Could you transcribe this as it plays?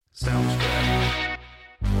Sounds good.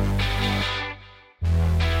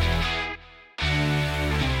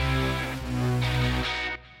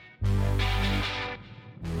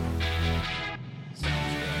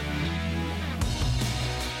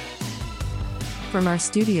 From our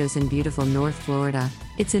studios in beautiful North Florida,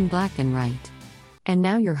 it's In Black and Right. And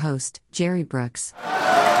now your host, Jerry Brooks.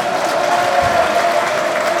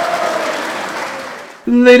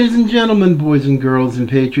 Ladies and gentlemen, boys and girls, and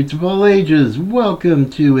patriots of all ages, welcome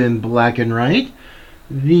to In Black and Right,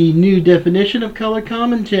 the new definition of color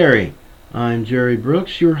commentary. I'm Jerry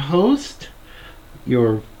Brooks, your host,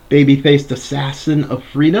 your baby-faced assassin of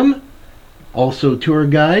freedom, also tour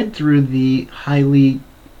guide through the highly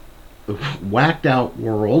whacked-out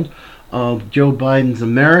world of Joe Biden's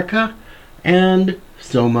America, and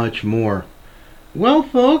so much more. Well,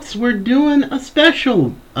 folks, we're doing a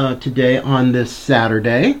special today on this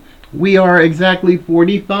Saturday. We are exactly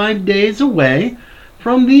 45 days away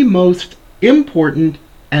from the most important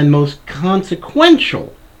and most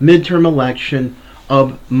consequential midterm election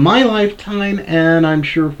of my lifetime, and I'm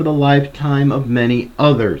sure for the lifetime of many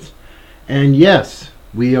others. And yes,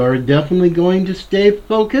 we are definitely going to stay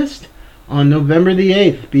focused on November the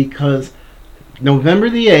 8th, because November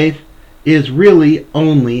the 8th is really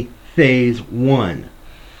only phase one.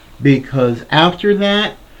 Because after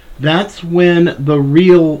that, that's when the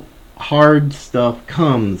real hard stuff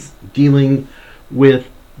comes, dealing with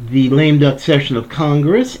the lame duck session of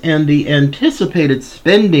Congress and the anticipated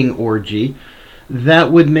spending orgy that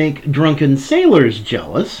would make drunken sailors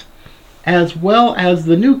jealous, as well as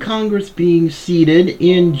the new Congress being seated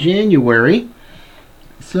in January.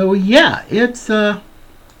 So yeah, it's going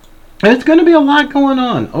to be a lot going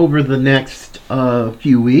on over the next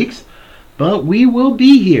few weeks, but we will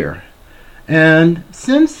be here. And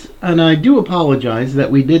I do apologize that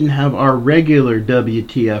we didn't have our regular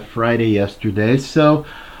WTF Friday yesterday, so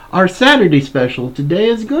our Saturday special today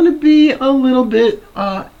is going to be a little bit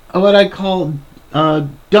what I call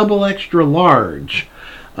double extra large.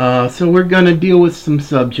 So we're going to deal with some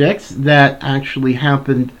subjects that actually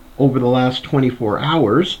happened over the last 24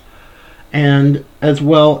 hours, and as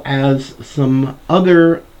well as some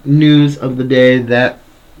other news of the day that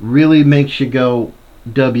really makes you go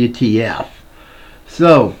WTF.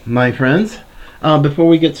 So, my friends, before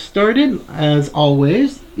we get started, as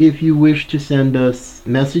always, if you wish to send us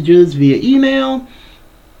messages via email,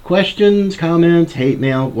 questions, comments, hate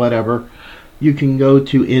mail, whatever, you can go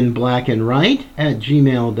to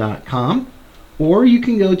inblackandright@gmail.com, or you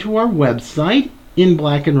can go to our website,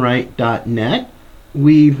 inblackandright.net.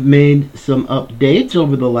 We've made some updates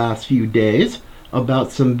over the last few days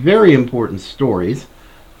about some very important stories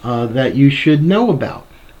that you should know about.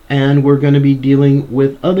 And we're going to be dealing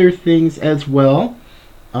with other things as well,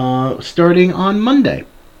 starting on Monday.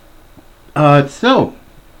 So,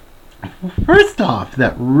 first off,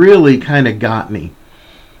 that really kind of got me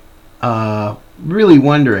really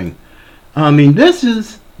wondering. This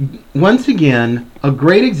is, once again, a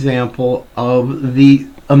great example of the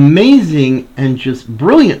amazing and just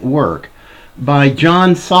brilliant work by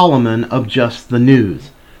John Solomon of Just the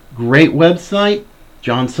News. Great website.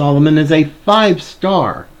 John Solomon is a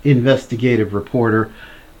 5-star investigative reporter,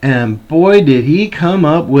 and boy did he come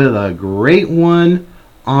up with a great one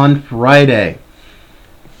on Friday.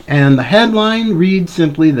 And the headline reads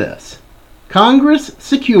simply this: Congress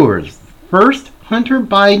secures first Hunter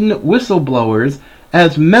Biden whistleblowers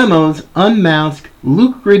as memos unmask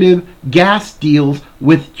lucrative gas deals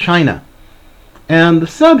with China. And the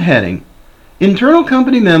subheading: Internal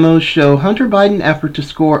company memos show Hunter Biden effort to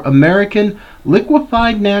score American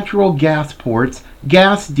liquefied natural gas ports,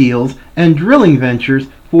 gas deals, and drilling ventures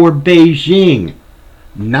for Beijing.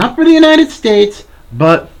 Not for the United States,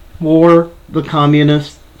 but for the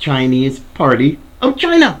Communist Chinese Party of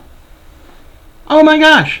China. Oh my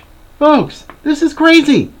gosh, folks, this is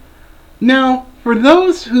crazy. Now, for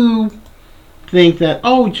those who think that,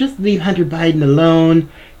 just leave Hunter Biden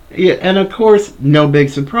alone, and of course, no big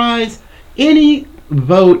surprise, any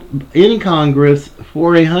vote in Congress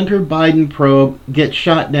for a Hunter Biden probe gets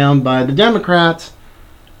shot down by the Democrats.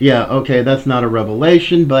 Yeah, okay, that's not a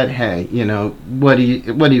revelation, but hey, what do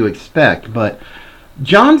you expect? But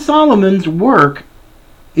John Solomon's work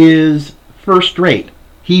is first rate.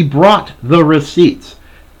 He brought the receipts.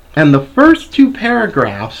 And the first 2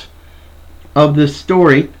 paragraphs of this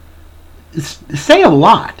story say a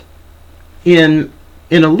lot in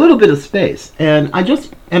a little bit of space. And I'm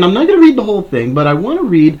not going to read the whole thing, but I want to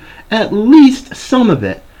read at least some of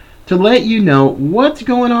it to let you know what's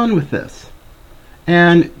going on with this.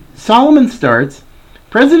 And Solomon starts,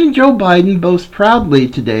 President Joe Biden boasts proudly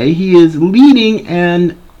today he is leading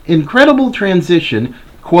an incredible transition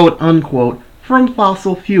quote unquote, from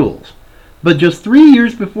fossil fuels. But just 3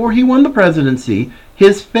 years before he won the presidency,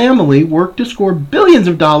 his family worked to score billions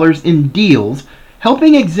of dollars in deals,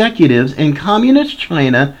 helping executives in communist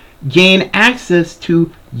China gain access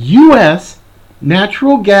to U.S.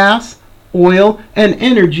 natural gas, oil, and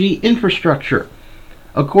energy infrastructure.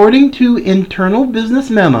 According to internal business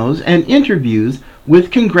memos and interviews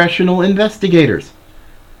with congressional investigators.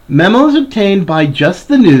 Memos obtained by Just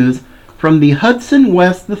the News from the Hudson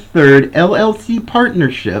West III LLC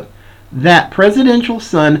partnership that presidential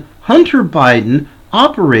son Hunter Biden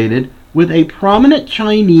operated with a prominent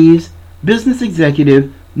Chinese business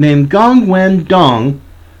executive named Gongwen Dong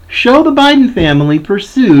show the Biden family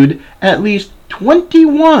pursued at least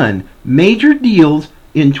 21 major deals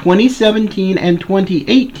in 2017 and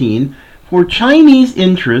 2018 for Chinese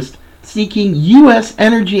interests seeking U.S.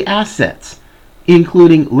 energy assets,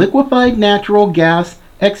 including liquefied natural gas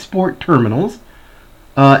export terminals,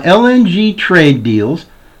 LNG trade deals,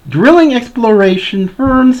 drilling exploration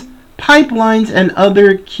firms, pipelines, and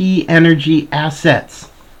other key energy assets.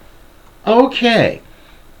 Okay,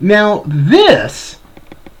 now this,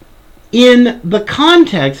 in the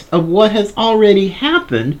context of what has already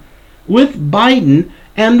happened with Biden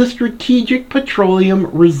and the Strategic Petroleum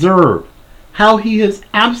Reserve, how he has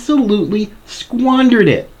absolutely squandered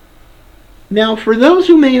it. Now, for those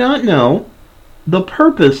who may not know, the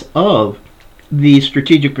purpose of the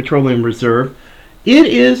Strategic Petroleum Reserve, it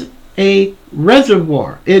is a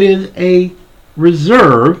reservoir. It is a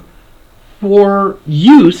reserve for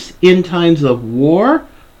use in times of war,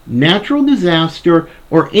 natural disaster,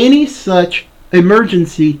 or any such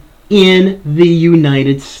emergency in the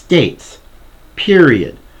United States.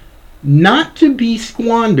 Period. Not to be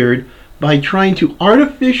squandered by trying to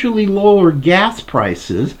artificially lower gas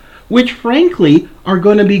prices, which frankly are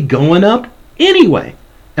going to be going up anyway.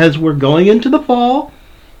 As we're going into the fall,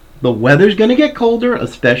 the weather's going to get colder,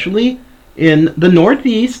 especially in the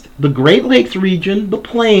Northeast, the Great Lakes region, the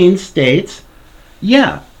Plains states.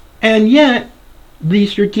 Yeah, and yet the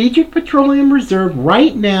Strategic Petroleum Reserve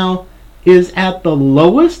right now is at the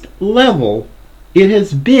lowest level it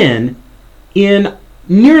has been in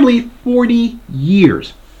nearly 40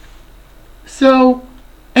 years. So,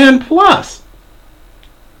 and plus,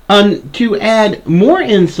 to add more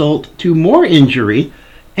insult to more injury,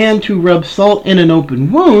 and to rub salt in an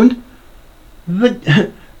open wound,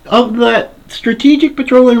 of the Strategic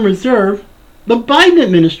Petroleum Reserve, the Biden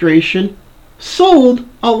administration sold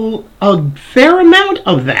a fair amount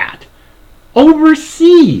of that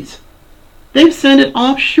overseas. They've sent it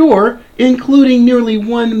offshore, including nearly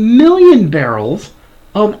 1 million barrels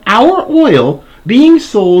of our oil being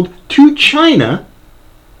sold to China,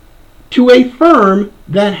 to a firm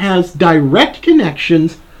that has direct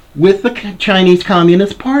connections with the Chinese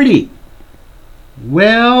Communist Party.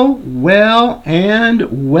 Well,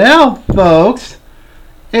 folks.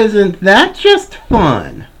 Isn't that just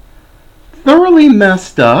fun? Thoroughly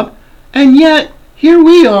messed up, and yet here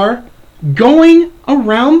we are going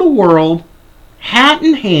around the world hat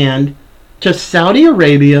in hand to Saudi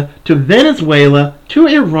Arabia, to Venezuela, to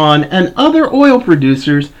Iran, and other oil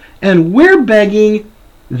producers, and we're begging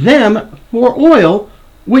them for oil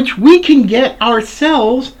which we can get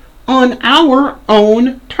ourselves on our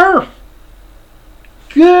own turf.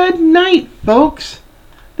 Good night, folks.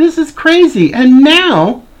 This is crazy. And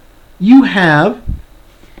now you have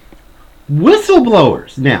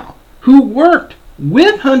whistleblowers now who worked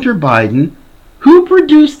with Hunter Biden, who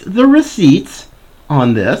produced the receipts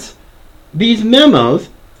on this, these memos,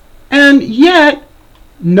 and yet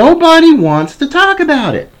nobody wants to talk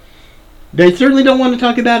about it. They certainly don't want to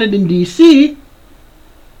talk about it in D.C.,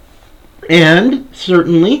 and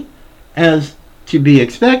certainly, as to be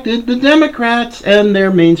expected, the Democrats and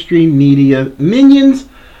their mainstream media minions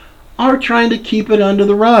are trying to keep it under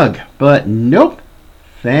the rug. But nope.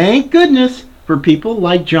 Thank goodness for people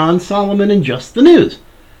like John Solomon and Just the News.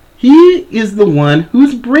 He is the one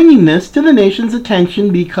who's bringing this to the nation's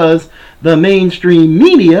attention, because the mainstream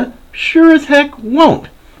media sure as heck won't.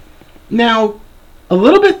 Now, a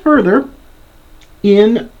little bit further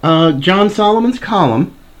in John Solomon's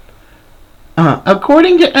column,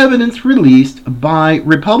 according to evidence released by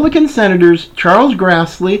Republican Senators Charles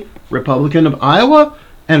Grassley, Republican of Iowa,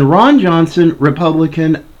 and Ron Johnson,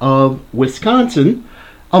 Republican of Wisconsin,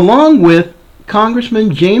 along with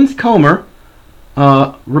Congressman James Comer,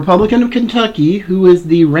 Republican of Kentucky, who is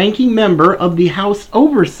the ranking member of the House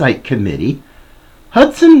Oversight Committee,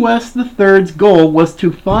 Hudson West III's goal was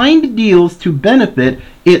to find deals to benefit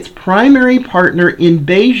its primary partner in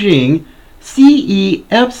Beijing,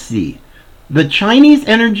 CEFC, the Chinese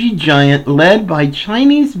energy giant led by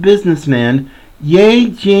Chinese businessman Ye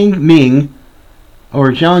Jianming,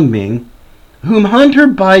 or Jiangming, whom Hunter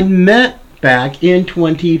Biden met back in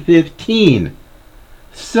 2015.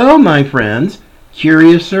 So, my friends,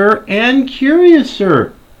 curiouser and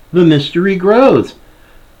curiouser the mystery grows,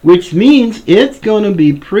 which means it's going to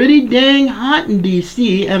be pretty dang hot in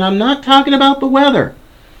D.C., and I'm not talking about the weather.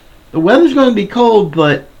 The weather's going to be cold,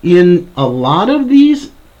 but in a lot of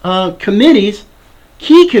these committees,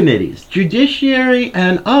 key committees, judiciary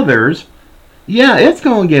and others, yeah, it's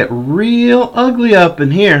going to get real ugly up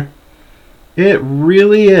in here. It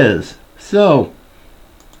really is. So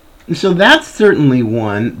that's certainly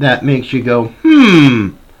one that makes you go,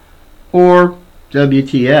 or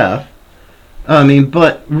WTF. I mean,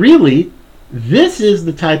 but really, this is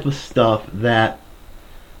the type of stuff that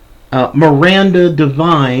Miranda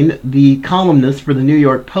Devine, the columnist for the New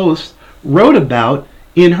York Post, wrote about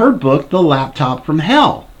in her book, The Laptop from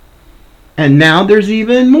Hell. And now there's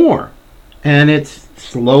even more. And it's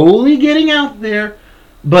slowly getting out there,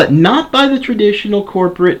 but not by the traditional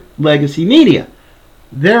corporate legacy media.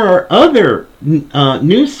 There are other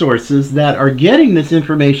news sources that are getting this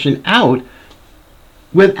information out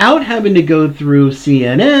without having to go through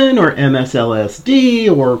CNN or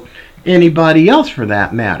MSLSD or anybody else for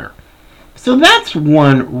that matter. So that's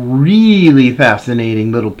one really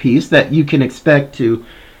fascinating little piece that you can expect to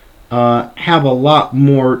have a lot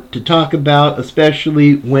more to talk about,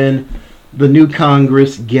 especially when the new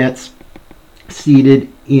Congress gets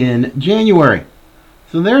seated in January.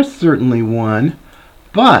 So there's certainly one.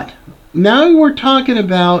 But now we're talking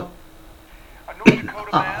about...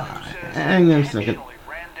 hang on a second.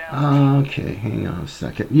 Okay, hang on a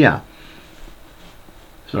second. Yeah.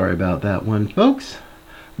 Sorry about that one, folks.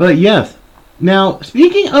 But yes. Now,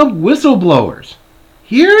 speaking of whistleblowers,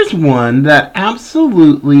 here's one that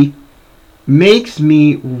absolutely makes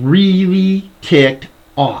me really ticked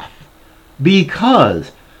off.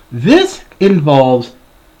 Because this involves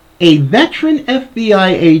a veteran FBI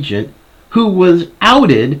agent who was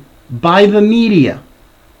outed by the media.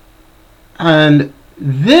 And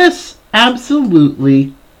this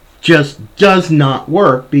absolutely just does not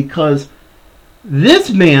work, because this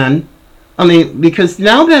man, because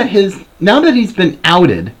now that he's been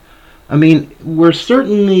outed, we're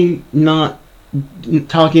certainly not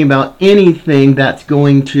talking about anything that's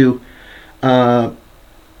going to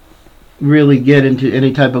really get into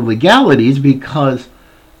any type of legalities, because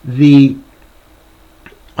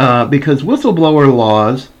because whistleblower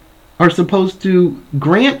laws are supposed to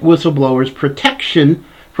grant whistleblowers protection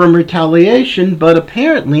from retaliation, but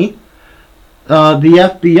apparently the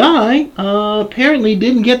FBI apparently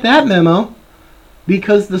didn't get that memo,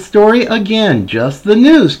 because the story, again, just the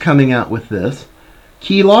news coming out with this,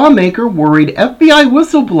 key lawmaker worried FBI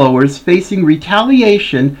whistleblowers facing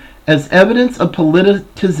retaliation as evidence of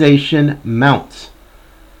politicization mounts.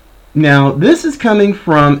 Now, this is coming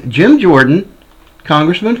from Jim Jordan,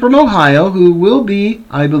 congressman from Ohio, who will be,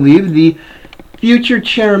 I believe, the future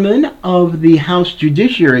chairman of the House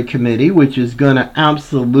Judiciary Committee, which is going to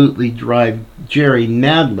absolutely drive Jerry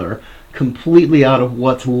Nadler completely out of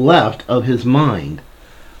what's left of his mind.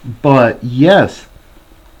 But yes,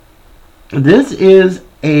 this is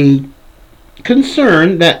a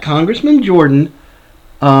concern that Congressman Jordan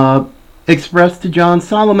expressed to John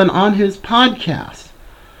Solomon on his podcast,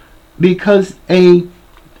 because a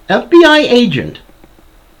FBI agent,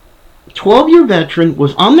 12-year veteran,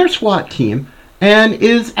 was on their SWAT team and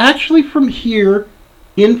is actually from here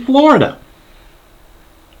in Florida.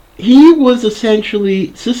 He was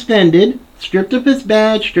essentially suspended, stripped of his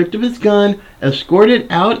badge, stripped of his gun, escorted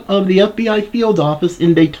out of the FBI field office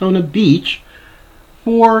in Daytona Beach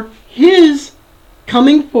for his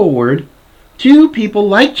coming forward to people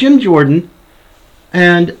like Jim Jordan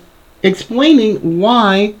and explaining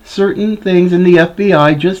why certain things in the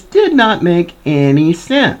FBI just did not make any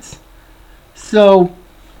sense. So,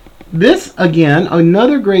 this, again,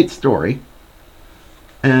 another great story,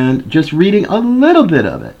 and just reading a little bit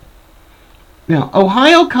of it. Now,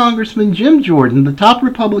 Ohio Congressman Jim Jordan, the top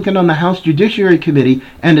Republican on the House Judiciary Committee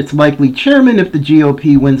and its likely chairman if the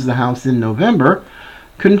GOP wins the House in November,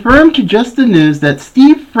 confirmed to Just the News that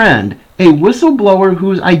Steve Friend, a whistleblower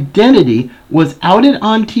whose identity was outed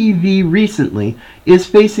on TV recently, is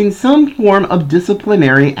facing some form of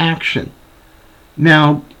disciplinary action.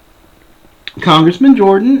 Now, Congressman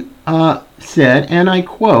Jordan said, and I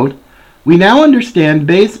quote, "We now understand,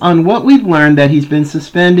 based on what we've learned, that he's been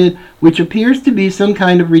suspended, which appears to be some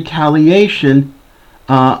kind of retaliation,"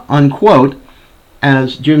 unquote,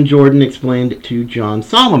 as Jim Jordan explained to John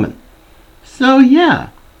Solomon. So yeah,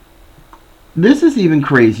 this is even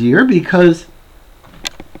crazier, because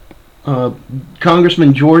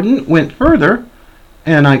Congressman Jordan went further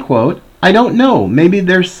and I quote, "I don't know, maybe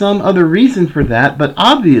there's some other reason for that, but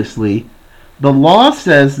obviously the law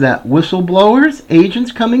says that whistleblowers,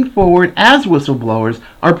 agents coming forward as whistleblowers,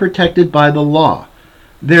 are protected by the law.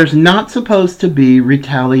 There's not supposed to be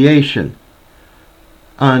retaliation."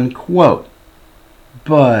 Unquote.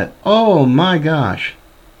 But, oh my gosh,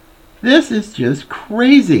 this is just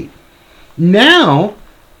crazy. Now,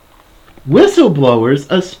 whistleblowers,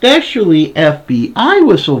 especially FBI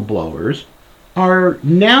whistleblowers, are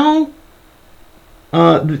now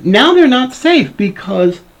they're not safe,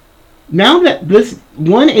 because now that this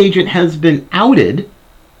one agent has been outed,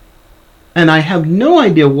 and I have no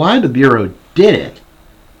idea why the Bureau did it,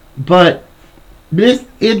 but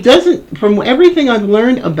it doesn't, from everything I've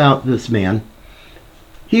learned about this man,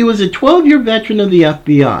 he was a 12-year veteran of the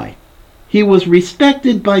FBI. He was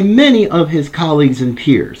respected by many of his colleagues and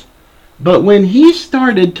peers. But when he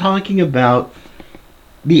started talking about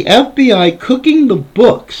the FBI cooking the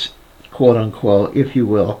books, quote unquote, if you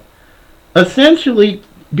will, essentially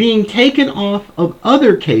being taken off of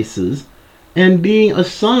other cases and being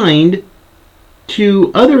assigned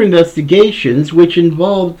to other investigations which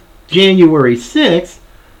involved January 6th,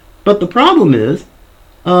 but the problem is,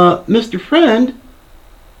 Mr. Friend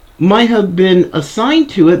might have been assigned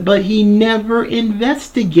to it, but he never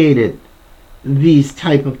investigated these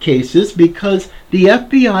type of cases because the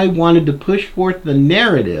FBI wanted to push forth the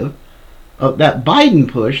narrative of that Biden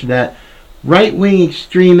push, that right-wing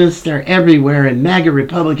extremists are everywhere and MAGA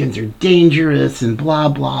Republicans are dangerous and blah,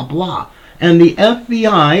 blah, blah. And the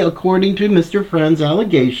FBI, according to Mr. Friend's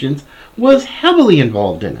allegations, was heavily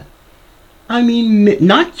involved in it. I mean,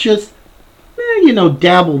 not just,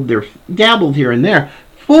 dabbled here and there,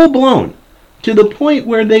 full-blown, to the point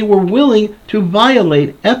where they were willing to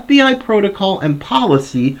violate FBI protocol and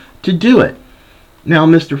policy to do it. Now,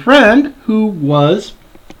 Mr. Friend, who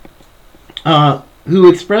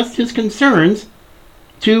expressed his concerns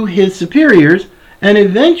to his superiors, and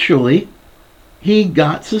eventually he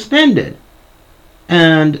got suspended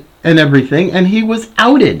and everything, and he was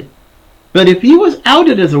outed. But if he was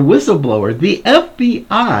outed as a whistleblower, the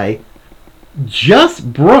FBI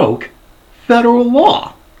just broke federal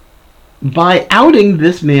law by outing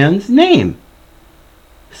this man's name.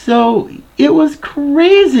 So it was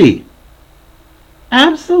crazy,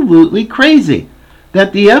 absolutely crazy,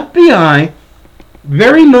 that the FBI,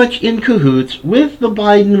 very much in cahoots with the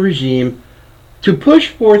Biden regime, to push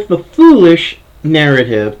forth the foolish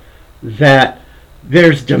narrative that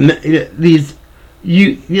there's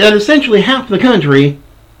that essentially half the country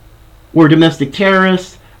were domestic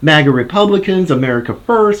terrorists, MAGA Republicans, America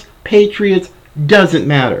First, Patriots, doesn't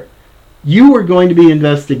matter. You are going to be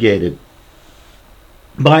investigated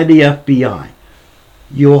by the FBI.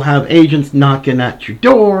 You'll have agents knocking at your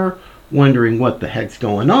door, wondering what the heck's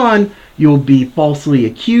going on. You'll be falsely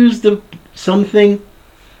accused of something.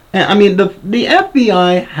 I mean, the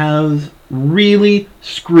FBI has really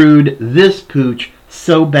screwed this pooch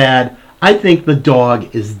so bad, I think the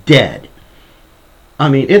dog is dead. I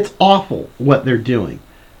mean, it's awful what they're doing.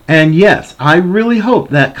 And yes, I really hope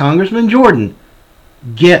that Congressman Jordan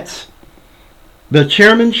gets the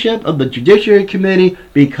chairmanship of the Judiciary Committee,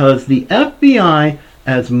 because the FBI,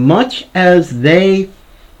 as much as they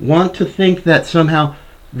want to think that somehow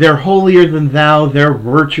they're holier than thou, they're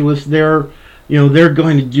virtuous, they're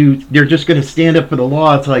just going to stand up for the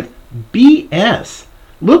law, it's like BS.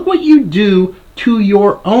 Look what you do to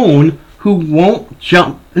your own who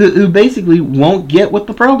basically won't get with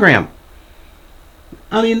the program.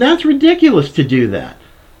 I mean, that's ridiculous to do that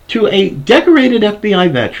to a decorated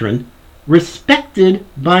FBI veteran, respected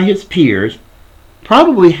by his peers,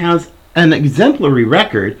 probably has an exemplary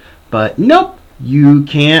record, but nope, you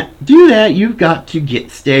can't do that. You've got to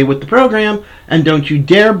stay with the program, and don't you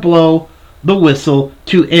dare blow the whistle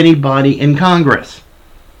to anybody in Congress.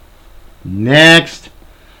 Next.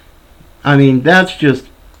 I mean, that's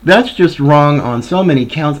just wrong on so many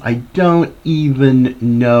counts. I don't even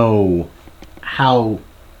know how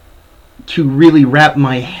to really wrap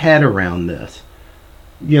my head around this.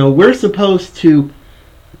 We're supposed to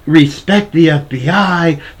respect the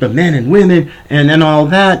FBI, the men and women, and then all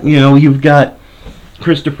that. You've got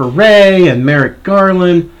Christopher Wray and Merrick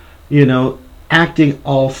Garland, acting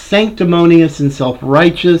all sanctimonious and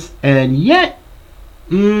self-righteous, and yet,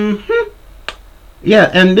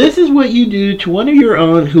 yeah, and this is what you do to one of your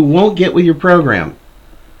own who won't get with your program.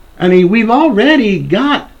 I mean, we've already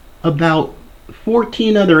got about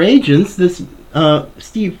 14 other agents. This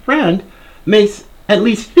Steve Friend makes at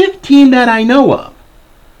least 15 that I know of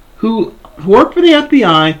who work for the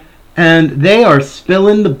FBI, and they are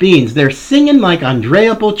spilling the beans. They're singing like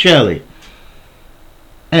Andrea Bocelli.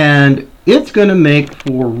 And it's going to make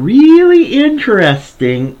for really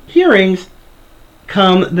interesting hearings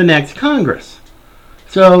come the next Congress.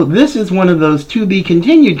 So this is one of those to be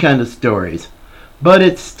continued kind of stories, but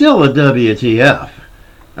it's still a WTF.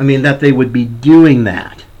 I mean, that they would be doing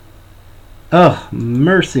that. Oh,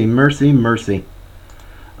 mercy, mercy, mercy.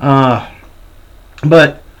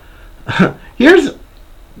 But here's,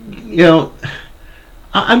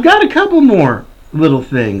 I've got a couple more little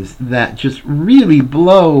things that just really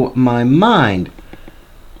blow my mind.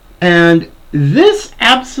 And this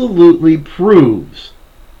absolutely proves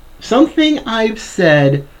something I've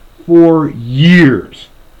said for years.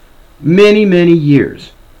 Many, many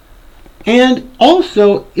years. And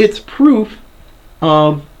also, it's proof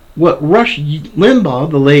of what Rush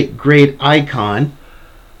Limbaugh, the late great icon,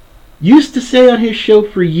 used to say on his show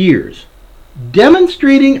for years.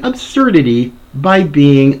 Demonstrating absurdity by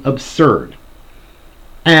being absurd.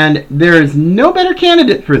 And there is no better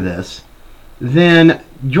candidate for this than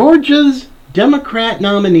Georgia's Democrat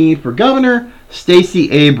nominee for governor,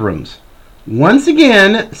 Stacey Abrams. Once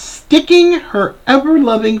again, sticking her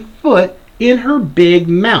ever-loving foot in her big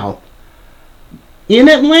mouth. In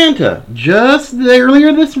Atlanta, just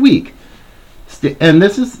earlier this week, and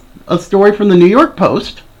this is a story from the New York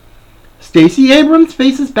Post, Stacey Abrams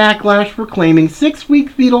faces backlash for claiming 6-week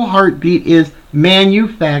fetal heartbeat is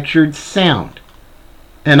manufactured sound.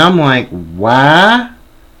 And I'm like, why?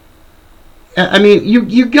 I mean,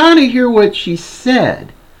 you gotta hear what she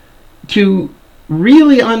said to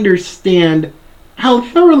really understand how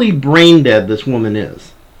thoroughly brain dead this woman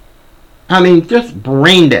is. I mean, just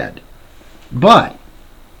brain dead. But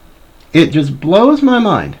it just blows my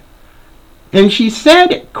mind. And she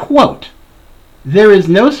said, quote, "There is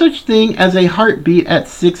no such thing as a heartbeat at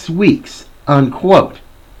 6 weeks," unquote.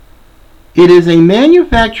 It is a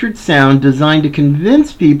manufactured sound designed to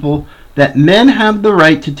convince people that men have the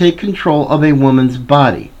right to take control of a woman's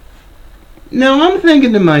body. Now I'm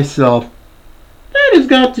thinking to myself, that has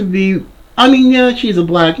got to be, I mean, yeah, she's a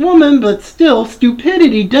black woman, but still,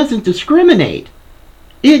 stupidity doesn't discriminate.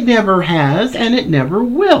 It never has, and it never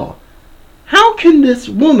will. How can this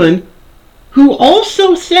woman, who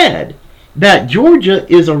also said that Georgia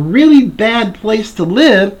is a really bad place to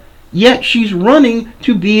live, yet she's running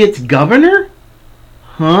to be its governor?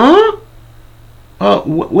 Huh?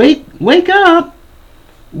 Wake up.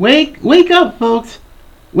 Wake up, folks.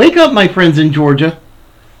 Wake up, my friends in Georgia.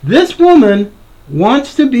 This woman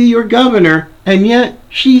wants to be your governor, and yet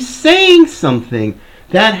she's saying something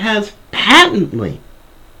that has patently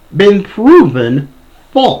been proven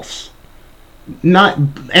false.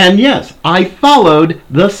 And yes, I followed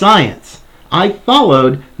the science. I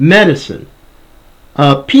followed medicine.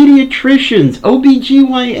 Pediatricians,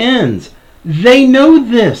 OBGYNs, they know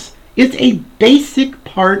this. It's a basic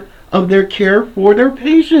part of their care for their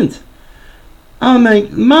patients. I'm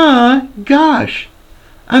like, my gosh.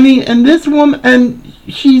 I mean, and this woman, and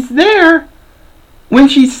she's there, when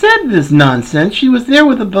she said this nonsense, she was there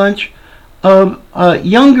with a bunch of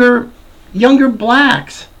younger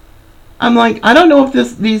blacks. I'm like, I don't know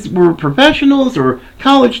if these were professionals or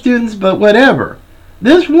college students, but whatever.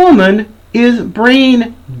 This woman is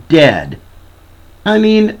brain dead. I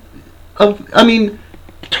mean,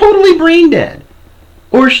 totally brain dead.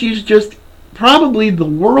 Or she's just probably the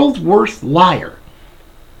world's worst liar.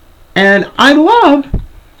 And I love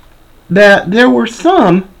that there were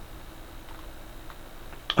some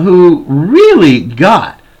who really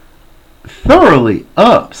got thoroughly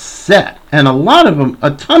upset. And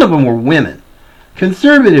a ton of them were women.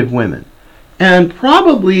 Conservative women. And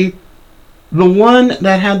probably the one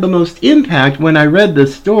that had the most impact when I read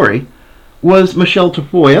this story was Michelle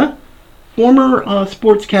Tafoya, former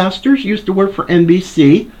sportscaster. She used to work for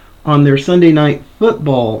NBC on their Sunday night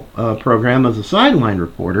football program as a sideline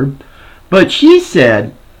reporter. But she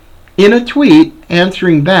said in a tweet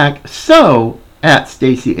answering back, "So, at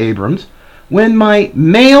Stacey Abrams, when my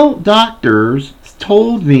male doctors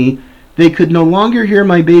told me they could no longer hear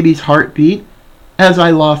my baby's heartbeat as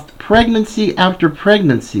I lost pregnancy after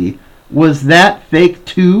pregnancy, was that fake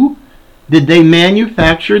too? Did they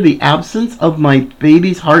manufacture the absence of my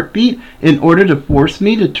baby's heartbeat in order to force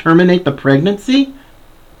me to terminate the pregnancy?"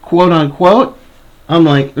 Quote unquote. I'm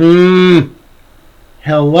like,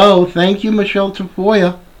 hello, thank you, Michelle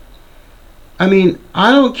Tafoya. I mean,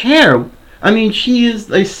 I don't care. I mean, she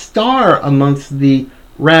is a star amongst the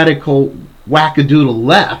radical wackadoodle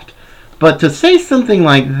left. But to say something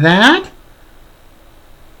like that,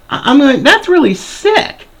 I'm like, that's really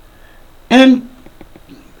sick. And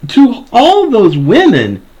to all those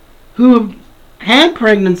women who have had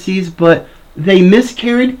pregnancies but they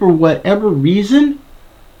miscarried for whatever reason,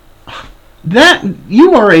 That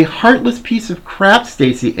you are a heartless piece of crap,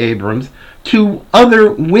 Stacey Abrams, to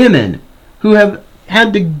other women who have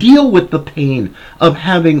had to deal with the pain of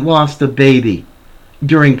having lost a baby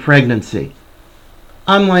during pregnancy.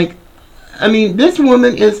 I'm like, I mean, this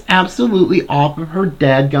woman is absolutely off of her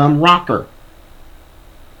dadgum rocker.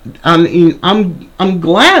 I mean, I'm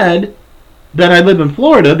glad that I live in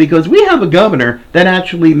Florida because we have a governor that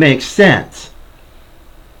actually makes sense.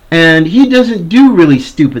 And he doesn't do really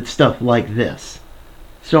stupid stuff like this.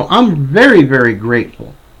 So I'm very, very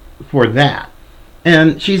grateful for that.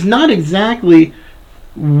 And she's not exactly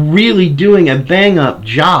really doing a bang-up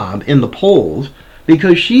job in the polls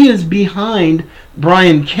because she is behind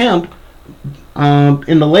Brian Kemp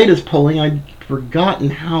in the latest polling. I've forgotten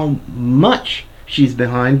how much she's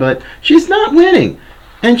behind, but she's not winning.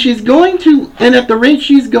 And she's going to, and at the rate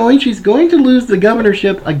she's going to lose the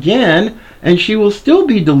governorship again, and she will still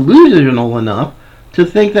be delusional enough to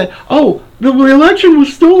think that, oh, the election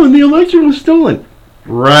was stolen.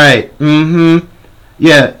 Right. Mm-hmm.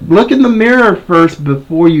 Yeah, look in the mirror first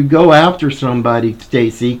before you go after somebody,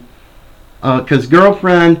 Stacey. Because,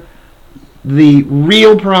 girlfriend, the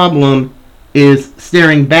real problem is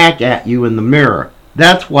staring back at you in the mirror.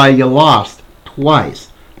 That's why you lost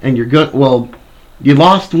twice. And you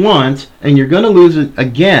lost once, and you're going to lose it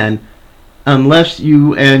again unless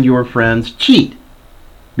you and your friends cheat.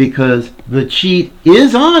 Because the cheat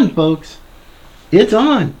is on, folks. It's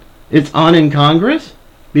on. It's on in Congress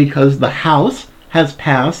because the House has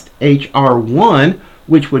passed H.R. 1,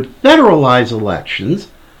 which would federalize elections.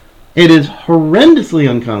 It is horrendously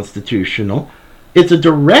unconstitutional. It's a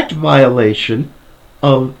direct violation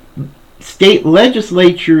of state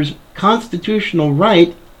legislatures' constitutional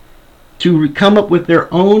right to come up with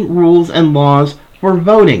their own rules and laws for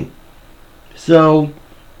voting. So,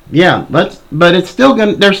 yeah, but they're still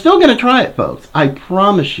gonna try it, folks. I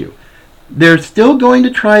promise you. They're still going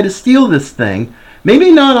to try to steal this thing.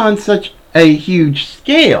 Maybe not on such a huge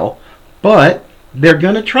scale, but they're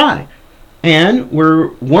going to try. And we're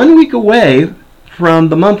 1 week away from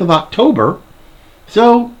the month of October,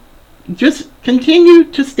 so just continue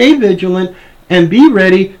to stay vigilant and be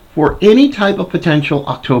ready for any type of potential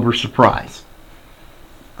October surprise.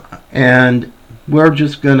 And we're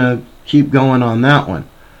just going to keep going on that one.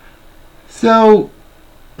 So,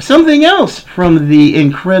 something else from the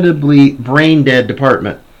incredibly brain-dead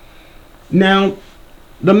department. Now,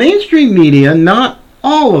 the mainstream media, not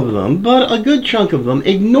all of them, but a good chunk of them,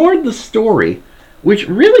 ignored the story, which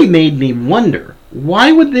really made me wonder,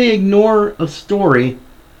 why would they ignore a story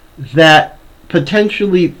that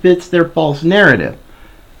potentially fits their false narrative?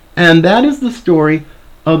 And that is the story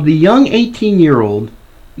of the young 18-year-old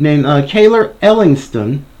named Kayla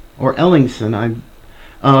Ellingson,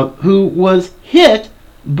 who was hit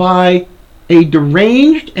by a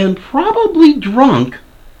deranged and probably drunk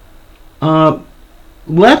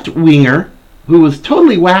left-winger who was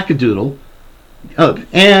totally wackadoodle,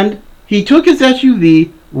 and he took his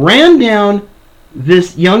SUV, ran down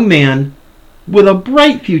this young man with a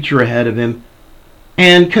bright future ahead of him,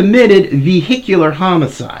 and committed vehicular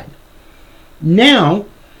homicide. Now,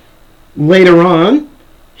 later on,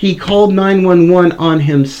 he called 911 on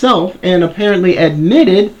himself and apparently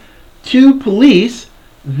admitted to police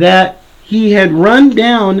that he had run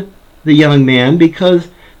down the young man because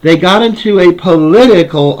they got into a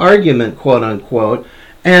political argument, quote unquote,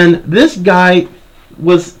 and this guy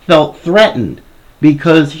felt threatened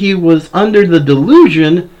because he was under the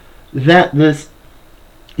delusion that this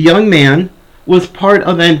young man was part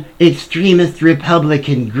of an extremist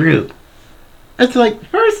Republican group. It's like,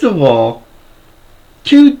 first of all,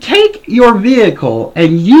 to take your vehicle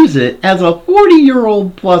and use it as a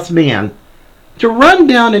 40-year-old plus man to run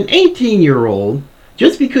down an 18-year-old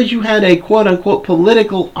just because you had a quote-unquote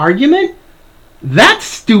political argument, that's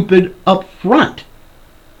stupid up front.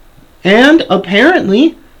 And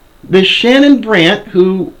apparently, this Shannon Brandt,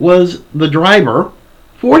 who was the driver,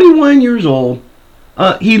 41 years old,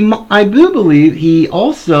 I do believe he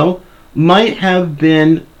also might have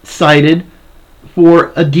been cited for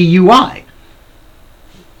a DUI.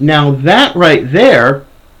 Now that right there,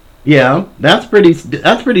 yeah, that's pretty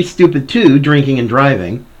stupid too, drinking and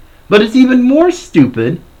driving. But it's even more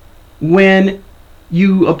stupid when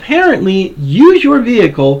you apparently use your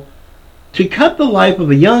vehicle to cut the life of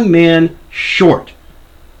a young man short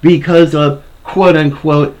because of, quote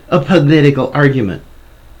unquote, a political argument.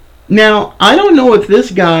 Now, I don't know if this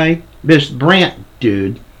guy, this Brandt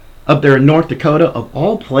dude, up there in North Dakota, of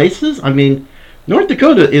all places, I mean, North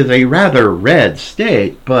Dakota is a rather red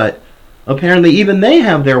state, but apparently even they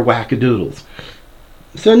have their wackadoodles.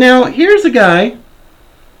 So now, here's a guy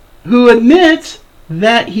who admits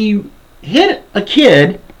that he hit a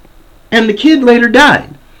kid, and the kid later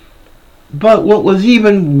died. But what was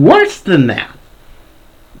even worse than that,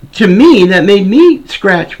 to me, that made me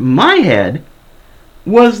scratch my head,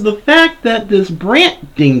 was the fact that this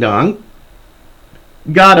Brandt ding-dong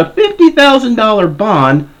got a $50,000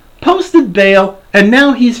 bond, posted bail, and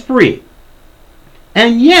now he's free.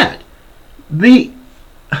 And yet, he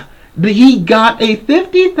got a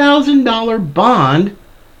 $50,000 bond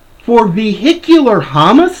for vehicular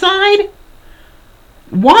homicide?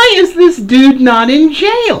 Why is this dude not in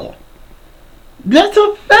jail? That's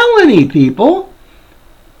a felony, people.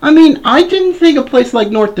 I mean, I didn't think a place like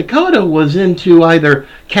North Dakota was into either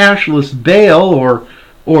cashless bail or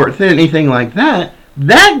anything like that.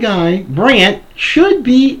 That guy, Brandt, should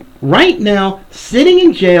be right now sitting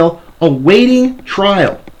in jail awaiting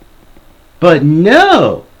trial. But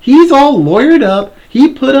no, he's all lawyered up.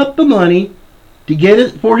 He put up the money to get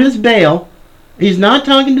it for his bail. He's not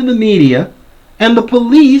talking to the media, and the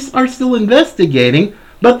police are still investigating.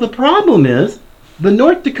 But the problem is, the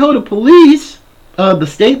North Dakota police, the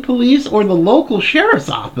state police or the local sheriff's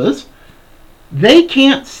office, they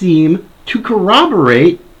can't seem to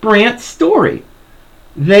corroborate Brandt's story.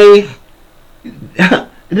 That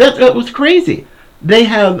was crazy. They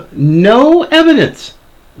have no evidence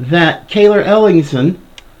that Cayler Ellingson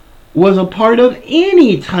was a part of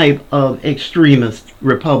any type of extremist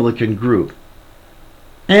Republican group.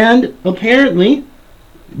 And apparently,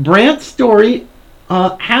 Brandt's story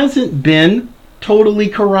hasn't been totally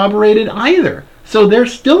corroborated either. So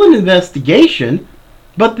there's still an investigation,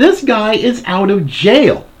 but this guy is out of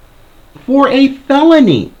jail for a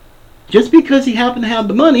felony just because he happened to have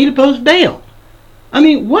the money to post bail. I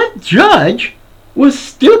mean, what judge was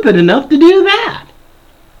stupid enough to do that?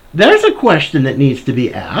 There's a question that needs to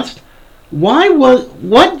be asked.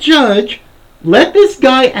 What judge let this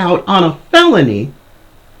guy out on a felony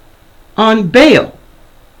on bail?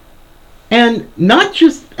 And not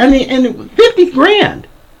just, and 50 grand.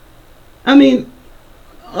 I mean,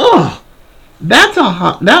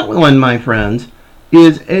 that one, my friends,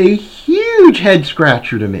 is a huge head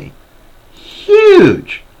scratcher to me.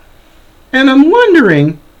 Huge. And I'm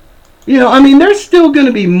wondering, there's still going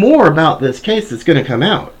to be more about this case that's going to come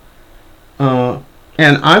out. And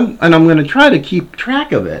I'm going to try to keep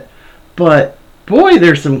track of it. But boy,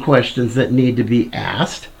 there's some questions that need to be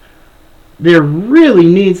asked. There really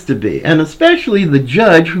needs to be, and especially the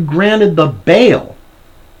judge who granted the bail.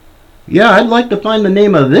 Yeah, I'd like to find the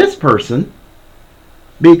name of this person,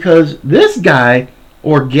 because this guy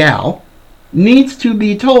or gal needs to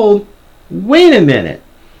be told, wait a minute,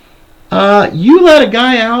 you let a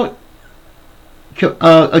guy out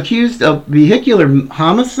accused of vehicular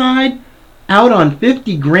homicide out on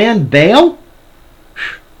 50 grand bail?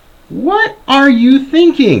 What are you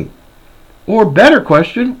thinking? Or better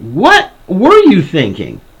question, what were you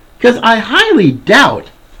thinking? Because I highly doubt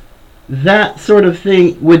that sort of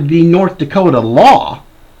thing would be North Dakota law.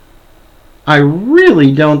 I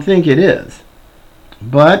really don't think it is.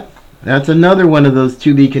 But that's another one of those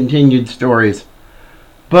to be continued stories.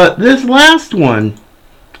 But this last one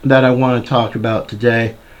that I want to talk about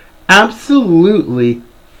today absolutely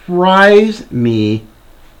fries me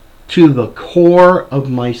to the core of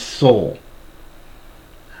my soul.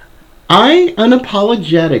 I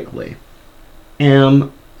unapologetically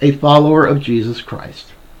am a follower of Jesus Christ,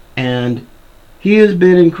 and he has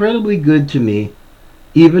been incredibly good to me,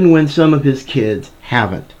 even when some of his kids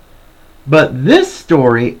haven't. But this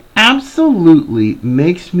story absolutely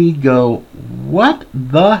makes me go, what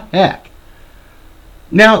the heck?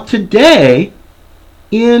 Now, today,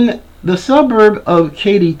 in the suburb of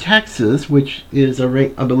Katy, Texas, which is,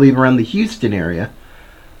 I believe, around the Houston area,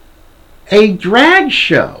 a drag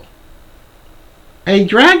show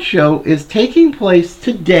is taking place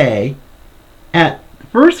today at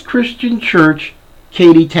First Christian Church,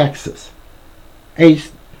 Katy, Texas.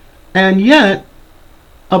 And yet,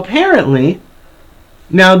 apparently,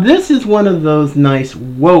 now this is one of those nice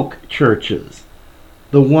woke churches.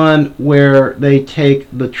 The one where they take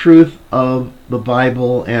the truth of the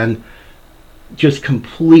Bible and just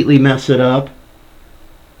completely mess it up.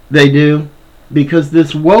 They do. Because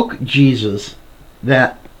this woke Jesus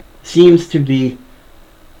that seems to be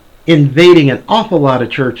invading an awful lot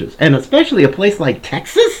of churches, and especially a place like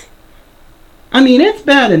Texas. I mean, it's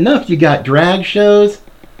bad enough you got drag shows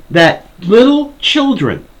that little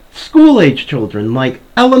children, school-age children, like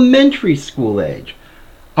elementary school age,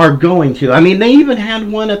 are going to. I mean, they even had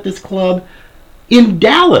one at this club in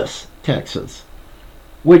Dallas, Texas,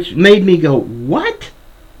 which made me go, what?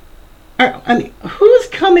 I mean, who's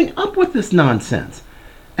coming up with this nonsense?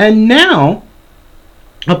 And now,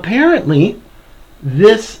 apparently,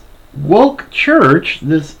 this woke church,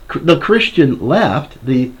 the Christian left,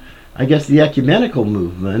 I guess the ecumenical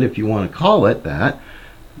movement, if you want to call it that,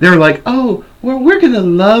 they're like, oh, well, we're going to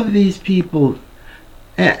love these people,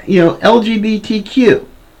 LGBTQ.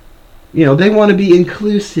 They want to be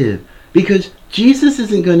inclusive because Jesus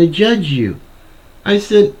isn't going to judge you. I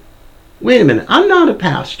said, wait a minute, I'm not a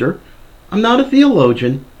pastor, I'm not a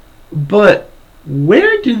theologian, but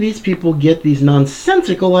where do these people get these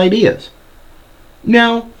nonsensical ideas?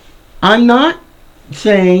 Now, I'm not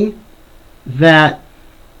saying that,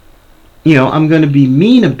 I'm going to be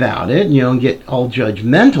mean about it, and get all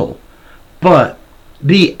judgmental, but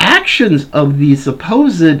the actions of these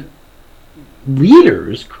supposed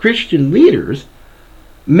leaders, Christian leaders,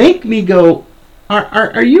 make me go,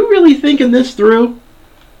 are you really thinking this through?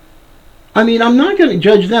 I mean, I'm not going to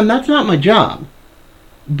judge them. That's not my job.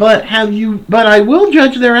 But I will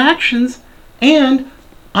judge their actions, and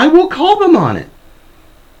I will call them on it.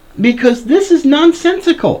 Because this is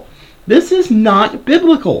nonsensical. This is not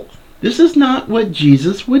biblical. This is not what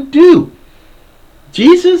Jesus would do.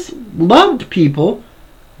 Jesus loved people,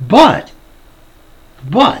 but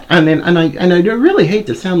I mean, and I really hate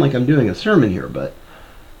to sound like I'm doing a sermon here, but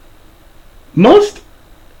most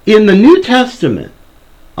in the New Testament,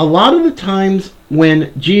 a lot of the times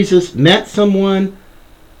when Jesus met someone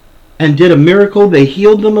and did a miracle, they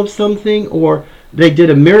healed them of something, or they did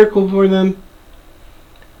a miracle for them,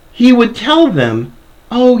 he would tell them,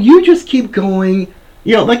 oh, you just keep going,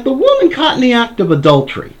 like the woman caught in the act of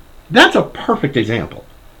adultery. That's a perfect example.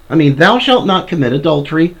 I mean, thou shalt not commit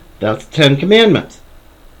adultery. That's the 10 Commandments.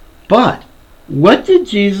 But what did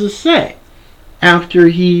Jesus say after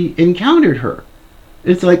he encountered her?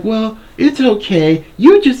 It's like, well, it's okay.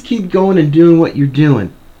 You just keep going and doing what you're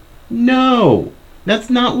doing. No, that's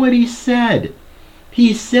not what he said.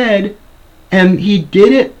 He said, and he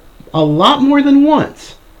did it a lot more than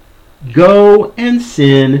once, go and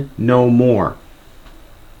sin no more.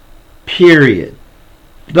 Period.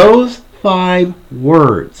 Those 5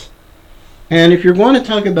 words. And if you're going to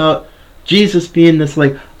talk about Jesus being this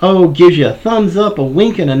gives you a thumbs up, a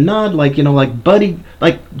wink, and a nod, like buddy,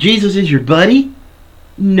 like Jesus is your buddy.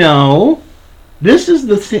 No, this is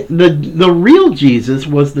the real Jesus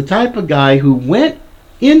was the type of guy who went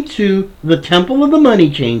into the temple of the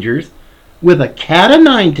money changers with a cat of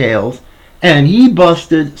 9 tails, and he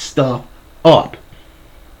busted stuff up.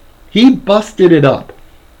 He busted it up,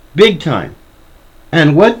 big time.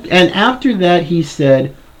 And after that he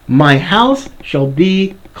said, my house shall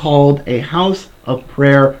be called a house of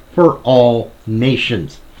prayer for all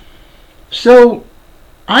nations. So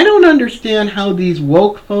I don't understand how these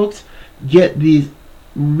woke folks get these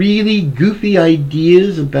really goofy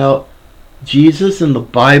ideas about Jesus and the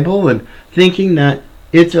Bible and thinking that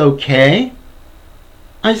it's okay.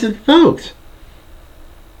 I said, folks,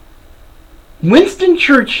 Winston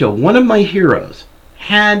Churchill, one of my heroes,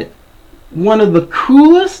 had one of the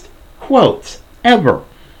coolest quotes ever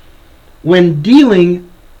when dealing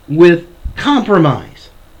with compromise.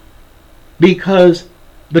 Because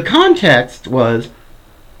the context was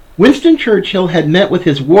Winston Churchill had met with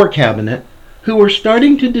his war cabinet, who were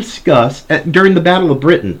starting to discuss, during the Battle of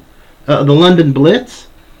Britain, the London Blitz,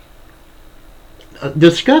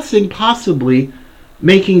 discussing possibly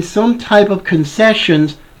making some type of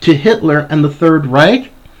concessions to Hitler and the Third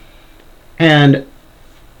Reich. And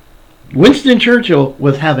Winston Churchill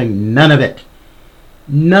was having none of it.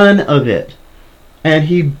 None of it. And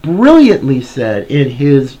he brilliantly said in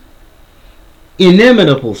his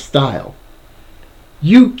inimitable style,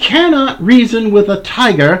 you cannot reason with a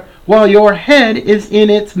tiger while your head is in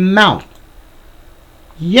its mouth.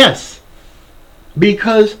 Yes,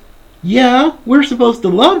 because, yeah, we're supposed to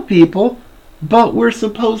love people, but we're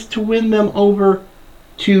supposed to win them over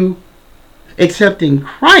to accepting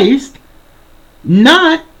Christ,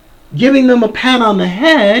 not giving them a pat on the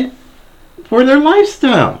head for their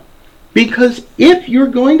lifestyle. Because if you're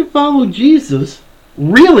going to follow Jesus,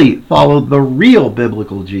 really follow the real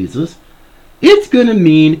biblical Jesus, it's going to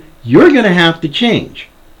mean you're going to have to change.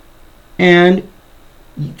 And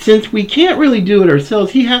since we can't really do it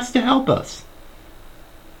ourselves, he has to help us.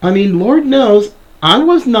 I mean, Lord knows, I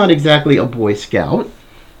was not exactly a Boy Scout,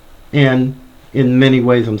 and in many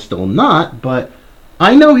ways I'm still not, but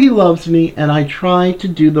I know he loves me, and I try to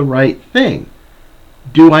do the right thing.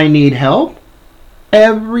 Do I need help?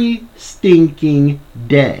 Every stinking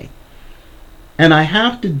day. And I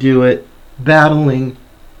have to do it battling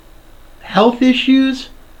health issues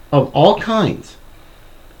of all kinds.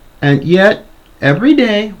 And yet, every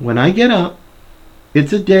day when I get up,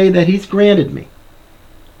 it's a day that he's granted me.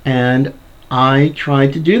 And I try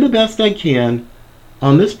to do the best I can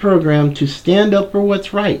on this program to stand up for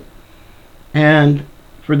what's right. And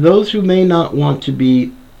for those who may not want to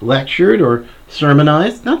be lectured or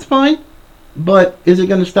sermonized, that's fine. But is it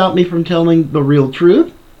going to stop me from telling the real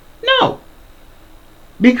truth? No.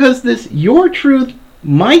 Because this your truth,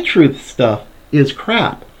 my truth stuff is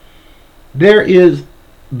crap. There is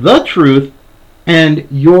the truth and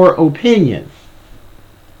your opinion.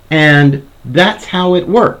 And that's how it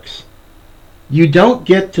works. You don't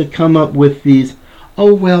get to come up with these,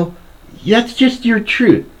 oh, well, that's just your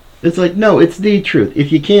truth. It's like, no, it's the truth.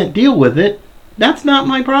 If you can't deal with it, that's not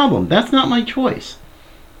my problem. That's not my choice.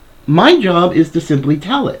 My job is to simply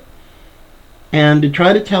tell it. And to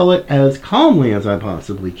try to tell it as calmly as I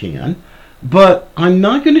possibly can. But I'm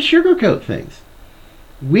not going to sugarcoat things.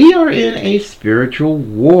 We are in a spiritual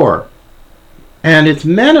war. And it's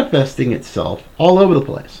manifesting itself all over the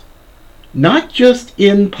place. Not just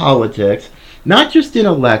in politics, not just in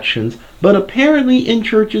elections, but apparently in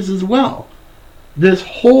churches as well. This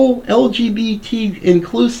whole LGBT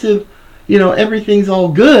inclusive, everything's all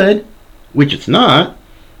good, which it's not,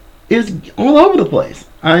 is all over the place.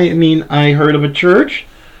 I mean, I heard of a church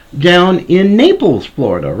down in Naples,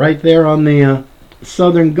 Florida, right there on the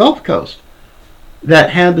southern Gulf Coast,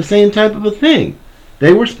 that had the same type of a thing.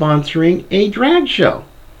 They were sponsoring a drag show.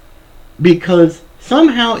 Because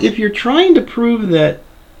somehow, if you're trying to prove that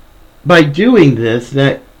by doing this,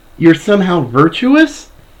 that you're somehow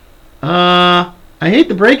virtuous, I hate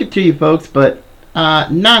to break it to you folks, but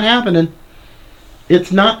not happening.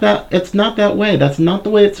 It's not that way. That's not the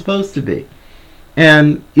way it's supposed to be.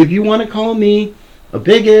 And if you want to call me a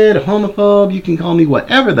bigot, a homophobe, you can call me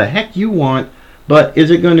whatever the heck you want, but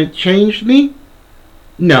is it going to change me?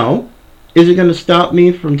 No. Is it going to stop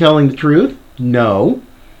me from telling the truth? No.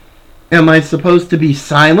 Am I supposed to be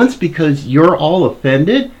silenced because you're all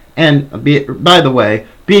offended? And by the way,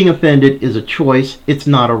 being offended is a choice. It's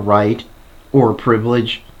not a right or a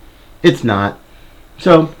privilege. It's not.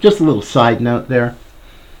 So, just a little side note there.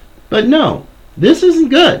 But no, this isn't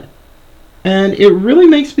good. And it really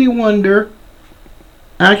makes me wonder.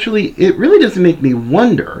 Actually, it really doesn't make me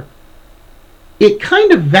wonder. It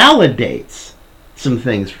kind of validates some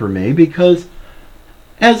things for me, because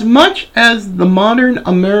as much as the modern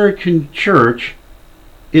American church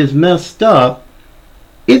is messed up,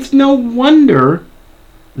 it's no wonder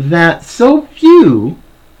that so few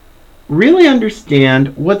really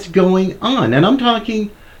understand what's going on. And I'm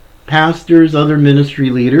talking pastors, other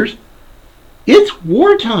ministry leaders. It's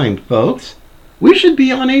wartime, folks. We should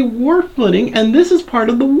be on a war footing, and this is part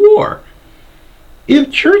of the war.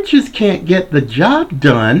 If churches can't get the job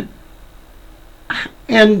done,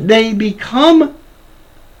 and they become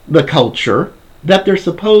the culture that they're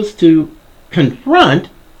supposed to confront,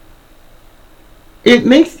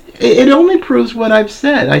 it only proves what I've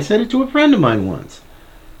said. I said it to a friend of mine once.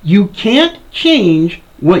 You can't change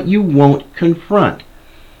what you won't confront.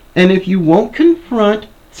 And if you won't confront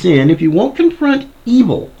sin, if you won't confront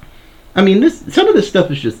evil, I mean, some of this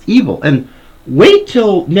stuff is just evil. And wait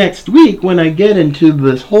till next week when I get into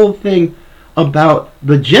this whole thing about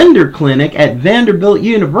the gender clinic at Vanderbilt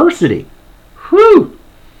University. Whew!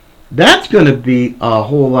 That's going to be a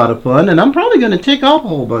whole lot of fun, and I'm probably going to tick off a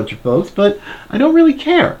whole bunch of folks, but I don't really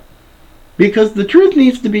care. Because the truth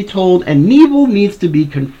needs to be told, and evil needs to be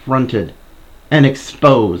confronted and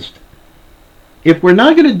exposed. If we're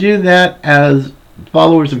not going to do that as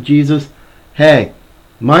followers of Jesus, hey,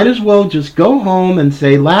 might as well just go home and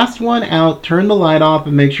say, last one out, turn the light off,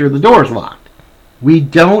 and make sure the door's locked. We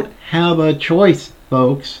don't have a choice,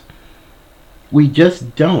 folks. We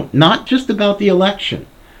just don't. Not just about the election,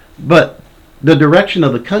 but the direction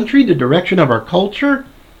of the country, the direction of our culture.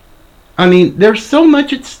 I mean, there's so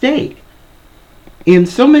much at stake in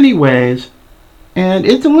so many ways, and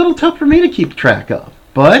it's a little tough for me to keep track of.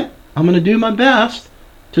 But I'm going to do my best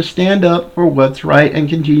to stand up for what's right and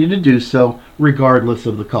continue to do so regardless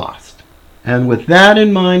of the cost. And with that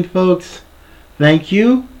in mind, folks, thank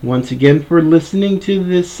you once again for listening to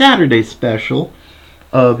this Saturday special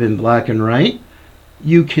of In Black and Right.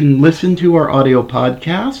 You can listen to our audio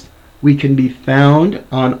podcast. We can be found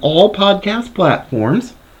on all podcast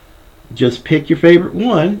platforms. Just pick your favorite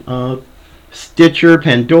one. Stitcher,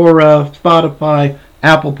 Pandora, Spotify,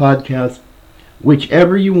 Apple Podcasts,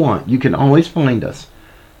 whichever you want. You can always find us.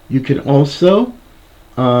 You can also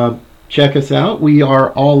check us out. We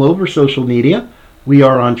are all over social media. We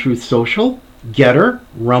are on Truth Social, Getter,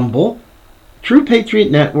 Rumble, True Patriot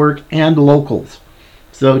Network, and Locals.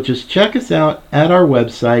 So just check us out at our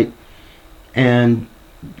website and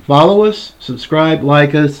follow us, subscribe,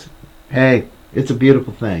 like us. Hey, it's a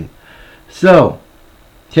beautiful thing. So,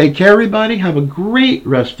 take care, everybody. Have a great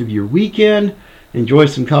rest of your weekend. Enjoy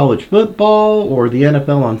some college football or the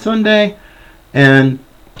NFL on Sunday. And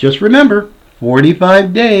just remember,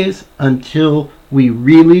 45 days until we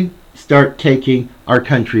really start taking our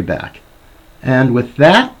country back. And with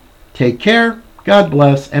that, take care, God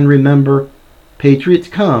bless, and remember, Patriots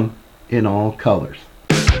come in all colors.